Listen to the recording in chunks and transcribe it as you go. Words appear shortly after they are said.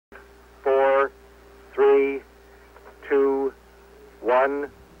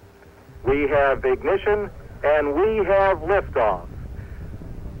1. We have ignition, and we have liftoff.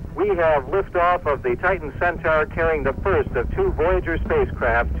 We have liftoff of the Titan Centaur carrying the first of 2 Voyager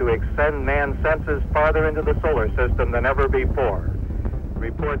spacecraft to extend man's senses farther into the solar system than ever before.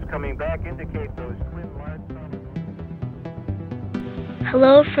 Reports coming back indicate those twin large...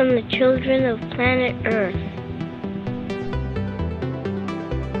 Hello from the children of planet Earth.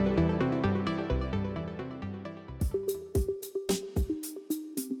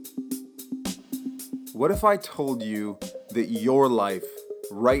 What if I told you that your life,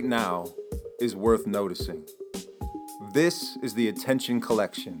 right now, is worth noticing? This is the Attention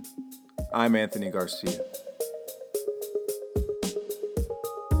Collection. I'm Anthony Garcia.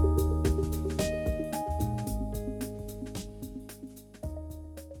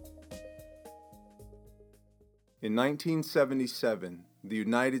 In 1977, the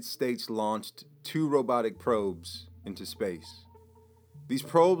United States launched 2 robotic probes into space. These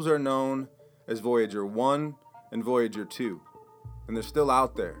probes are known as Voyager 1 and Voyager 2, and they're still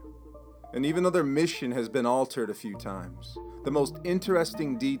out there. And even though their mission has been altered a few times, the most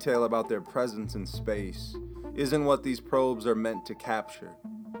interesting detail about their presence in space isn't what these probes are meant to capture,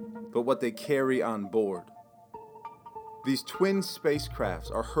 but what they carry on board. These twin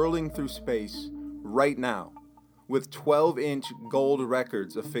spacecrafts are hurling through space right now, with 12-inch gold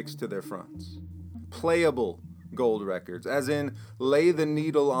records affixed to their fronts. Playable gold records, as in lay the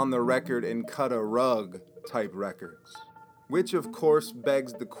needle on the record and cut a rug type records. Which of course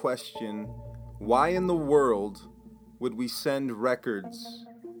begs the question, why in the world would we send records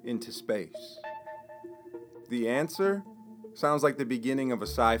into space? The answer sounds like the beginning of a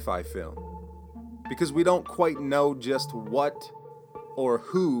sci-fi film, because we don't quite know just what or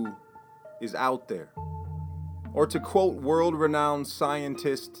who is out there. Or to quote world-renowned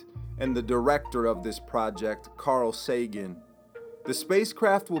scientist and the director of this project, Carl Sagan, the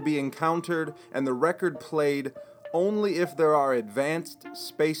spacecraft will be encountered and the record played only if there are advanced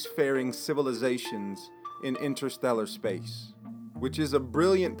spacefaring civilizations in interstellar space, which is a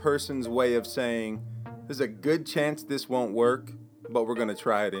brilliant person's way of saying, there's a good chance this won't work, but we're going to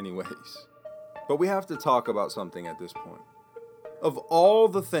try it anyways. But we have to talk about something at this point. Of all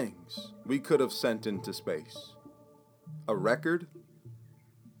the things we could have sent into space, a record?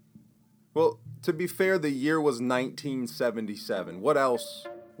 Well, to be fair, the year was 1977. What else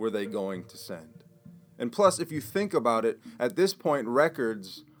were they going to send? And plus, if you think about it, at this point,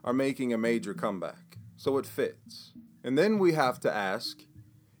 records are making a major comeback, so it fits. And then we have to ask,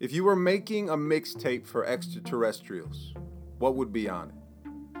 if you were making a mixtape for extraterrestrials, what would be on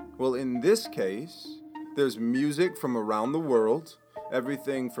it? Well, in this case, there's music from around the world,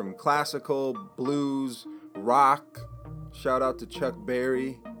 everything from classical, blues, rock, shout out to Chuck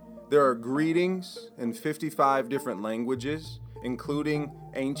Berry. There are greetings in 55 different languages, including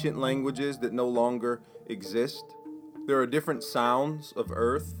ancient languages that no longer exist. There are different sounds of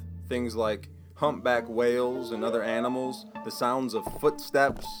Earth, things like humpback whales and other animals, the sounds of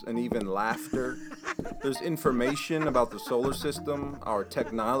footsteps and even laughter. There's information about the solar system, our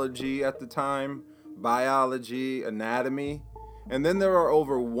technology at the time, biology, anatomy, and then there are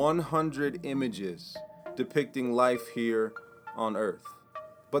over 100 images depicting life here on Earth.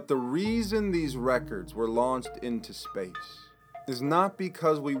 But the reason these records were launched into space is not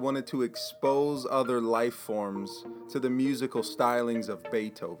because we wanted to expose other life forms to the musical stylings of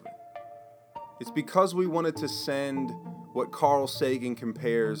Beethoven. It's because we wanted to send what Carl Sagan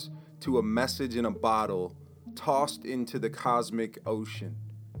compares to a message in a bottle tossed into the cosmic ocean.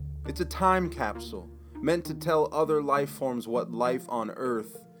 It's a time capsule meant to tell other life forms what life on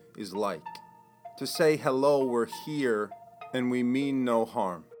Earth is like. To say, hello, we're here, and we mean no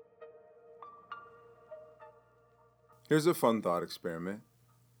harm. Here's a fun thought experiment.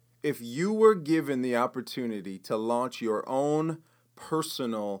 If you were given the opportunity to launch your own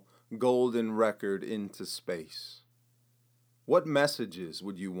personal golden record into space, what messages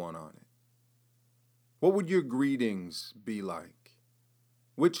would you want on it? What would your greetings be like?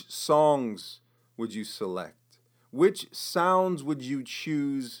 Which songs would you select? Which sounds would you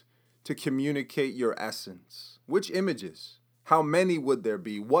choose to communicate your essence? Which images? How many would there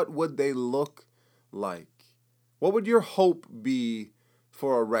be? What would they look like? What would your hope be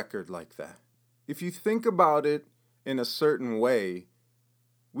for a record like that? If you think about it in a certain way,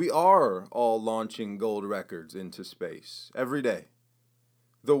 we are all launching gold records into space every day.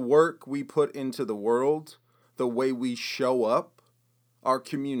 The work we put into the world, the way we show up, our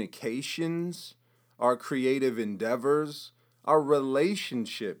communications, our creative endeavors, our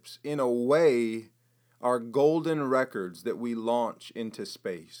relationships, in a way, are golden records that we launch into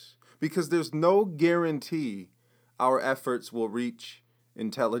space. Because there's no guarantee our efforts will reach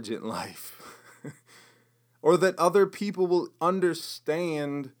intelligent life, or that other people will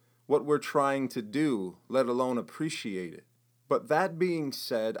understand what we're trying to do, let alone appreciate it. But that being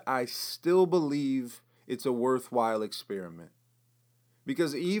said, I still believe it's a worthwhile experiment.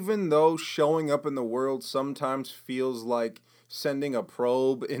 Because even though showing up in the world sometimes feels like sending a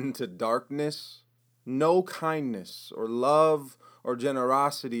probe into darkness, no kindness or love or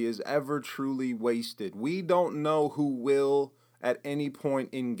generosity is ever truly wasted. We don't know who will at any point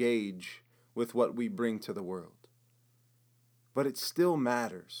engage with what we bring to the world. But it still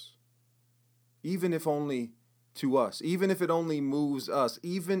matters. Even if only to us, even if it only moves us,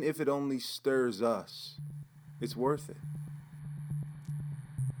 even if it only stirs us, it's worth it.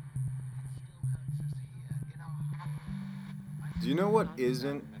 Do you know what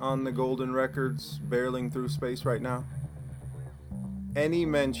isn't on the golden records barreling through space right now? Any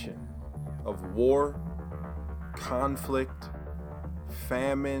mention of war, conflict,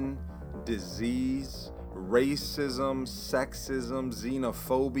 famine, disease, racism, sexism,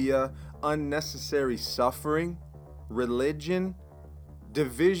 xenophobia, unnecessary suffering, religion,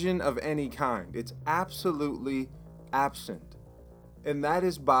 division of any kind. It's absolutely absent. And that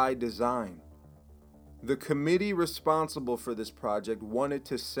is by design. The committee responsible for this project wanted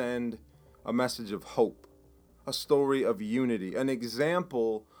to send a message of hope, a story of unity, an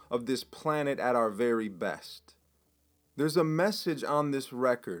example of this planet at our very best. There's a message on this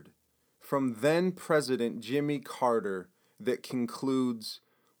record from then President Jimmy Carter that concludes,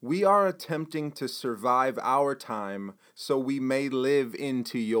 "We are attempting to survive our time so we may live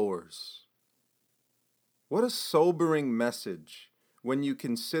into yours." What a sobering message when you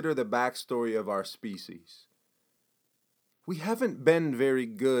consider the backstory of our species. We haven't been very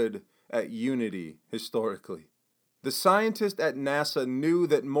good at unity historically. The scientists at NASA knew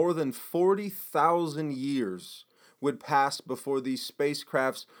that more than 40,000 years would pass before these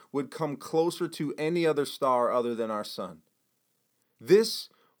spacecrafts would come closer to any other star other than our sun. This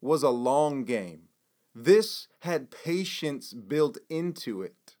was a long game. This had patience built into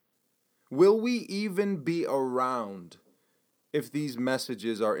it. Will we even be around if these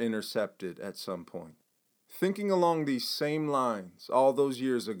messages are intercepted at some point? Thinking along these same lines, all those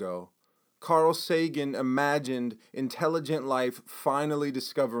years ago, Carl Sagan imagined intelligent life finally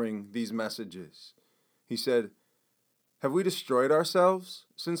discovering these messages. He said, "Have we destroyed ourselves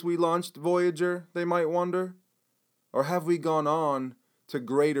since we launched Voyager, they might wonder? Or have we gone on to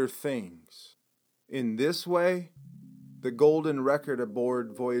greater things?" In this way, the golden record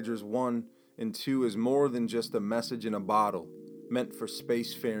aboard Voyagers 1 and 2 is more than just a message in a bottle meant for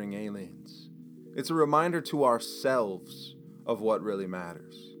spacefaring aliens. It's a reminder to ourselves of what really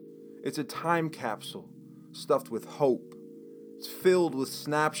matters. It's a time capsule stuffed with hope. It's filled with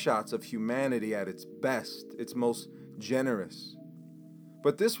snapshots of humanity at its best, its most generous.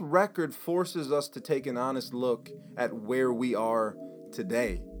 But this record forces us to take an honest look at where we are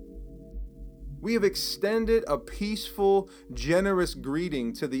today. We have extended a peaceful, generous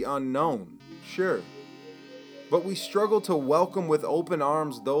greeting to the unknown, sure. But we struggle to welcome with open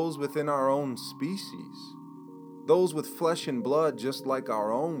arms those within our own species, those with flesh and blood just like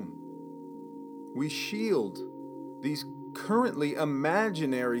our own. We shield these currently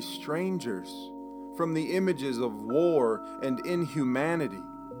imaginary strangers from the images of war and inhumanity,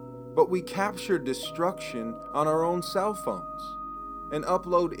 but we capture destruction on our own cell phones and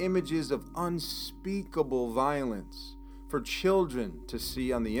upload images of unspeakable violence for children to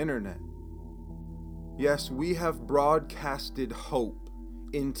see on the internet. Yes, we have broadcasted hope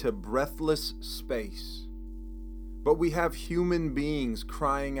into breathless space, but we have human beings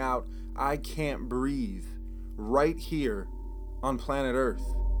crying out, "I can't breathe," right here on planet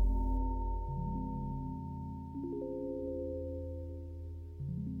Earth.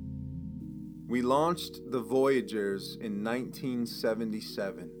 We launched the Voyagers in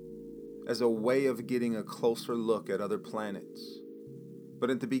 1977 as a way of getting a closer look at other planets. But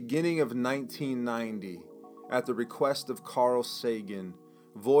at the beginning of 1990, at the request of Carl Sagan,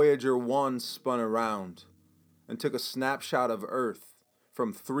 Voyager 1 spun around and took a snapshot of Earth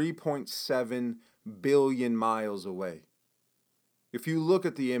from 3.7 billion miles away. If you look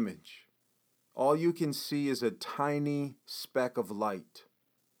at the image, all you can see is a tiny speck of light.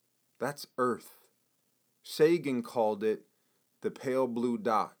 That's Earth. Sagan called it the pale blue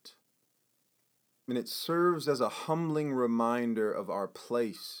dot. And it serves as a humbling reminder of our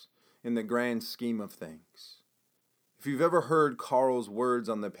place in the grand scheme of things. If you've ever heard Carl's words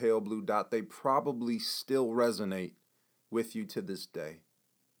on the pale blue dot, they probably still resonate with you to this day.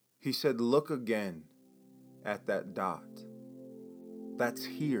 He said, "Look again at that dot. That's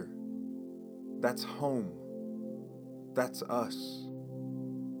here. That's home. That's us."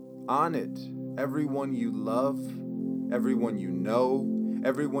 On it, everyone you love, everyone you know,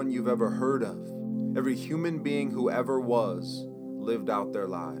 everyone you've ever heard of, every human being who ever was, lived out their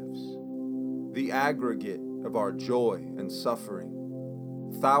lives. The aggregate of our joy and suffering.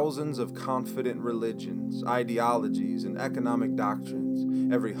 Thousands of confident religions, ideologies, and economic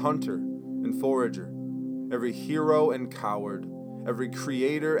doctrines, every hunter and forager, every hero and coward, every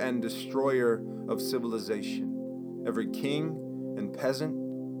creator and destroyer of civilization, every king and peasant,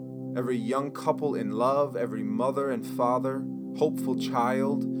 every young couple in love, every mother and father, hopeful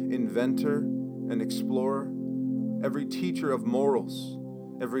child, inventor and explorer, every teacher of morals,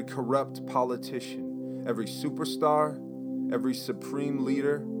 every corrupt politician, every superstar, every supreme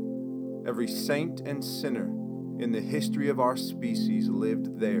leader, every saint and sinner in the history of our species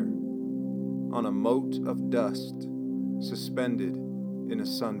lived there, on a mote of dust suspended in a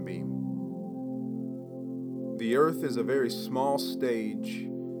sunbeam. The earth is a very small stage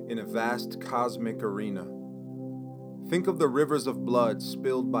in a vast cosmic arena. Think of the rivers of blood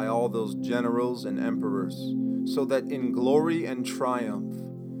spilled by all those generals and emperors, so that in glory and triumph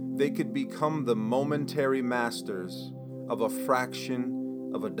they could become the momentary masters of a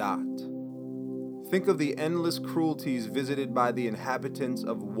fraction of a dot. Think of the endless cruelties visited by the inhabitants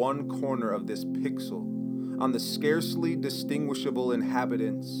of one corner of this pixel on the scarcely distinguishable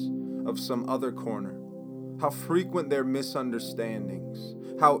inhabitants of some other corner. How frequent their misunderstandings,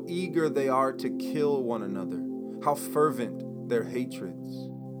 how eager they are to kill one another, how fervent their hatreds.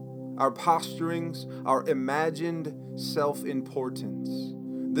 Our posturings, our imagined self-importance,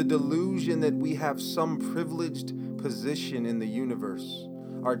 the delusion that we have some privileged position in the universe,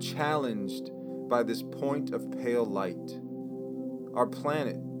 are challenged by this point of pale light. Our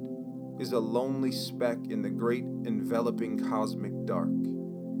planet is a lonely speck in the great enveloping cosmic dark.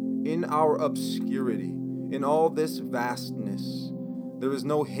 In our obscurity, in all this vastness, there is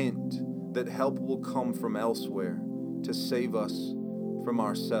no hint that help will come from elsewhere to save us from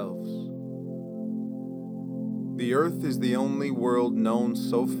ourselves. The earth is the only world known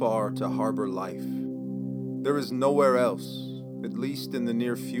so far to harbor life. There is nowhere else, at least in the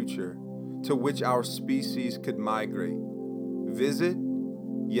near future, to which our species could migrate. Visit?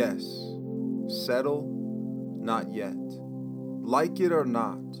 Yes. Settle? Not yet. Like it or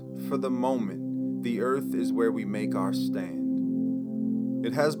not, for the moment, the earth is where we make our stand.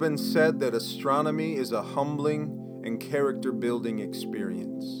 It has been said that astronomy is a humbling and character-building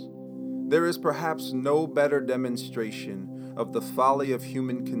experience. There is perhaps no better demonstration of the folly of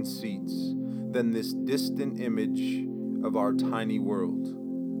human conceits than this distant image of our tiny world.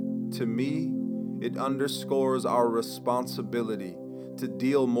 To me, it underscores our responsibility to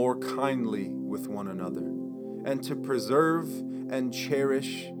deal more kindly with one another and to preserve and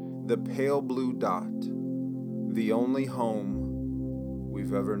cherish the pale blue dot, the only home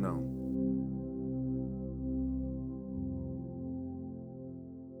we've ever known.